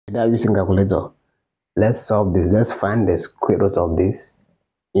without using calculator. Let's solve this. Let's find the square root of this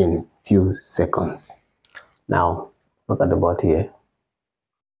in few seconds. Now look at the board here.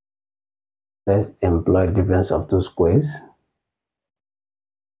 Let's employ difference of two squares.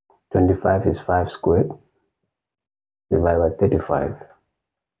 25 is 5 squared divided by 35.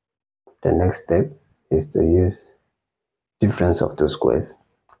 The next step is to use difference of two squares.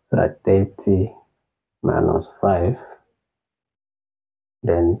 So that 30 minus 5,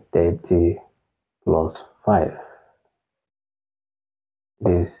 then 30 plus 5.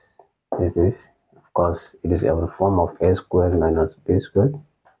 This is, of course, it is a form of a squared minus b squared,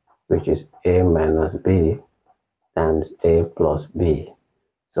 which is a minus b times a plus b.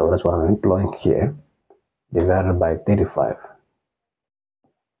 So that's what I'm employing here, divided by 35.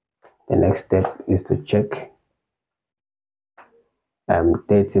 The next step is to check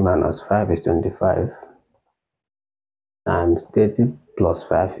 30 minus 5 is 25 times 30 plus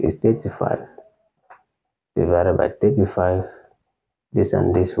 5 is 35 divided by 35. This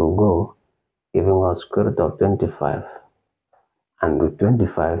and this will go, giving us square root of 25, and root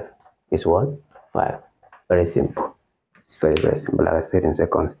 25 is what? 5. Very simple. It's very, very simple. Like I said in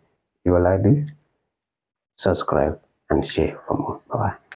seconds. If you like this, subscribe and share for more.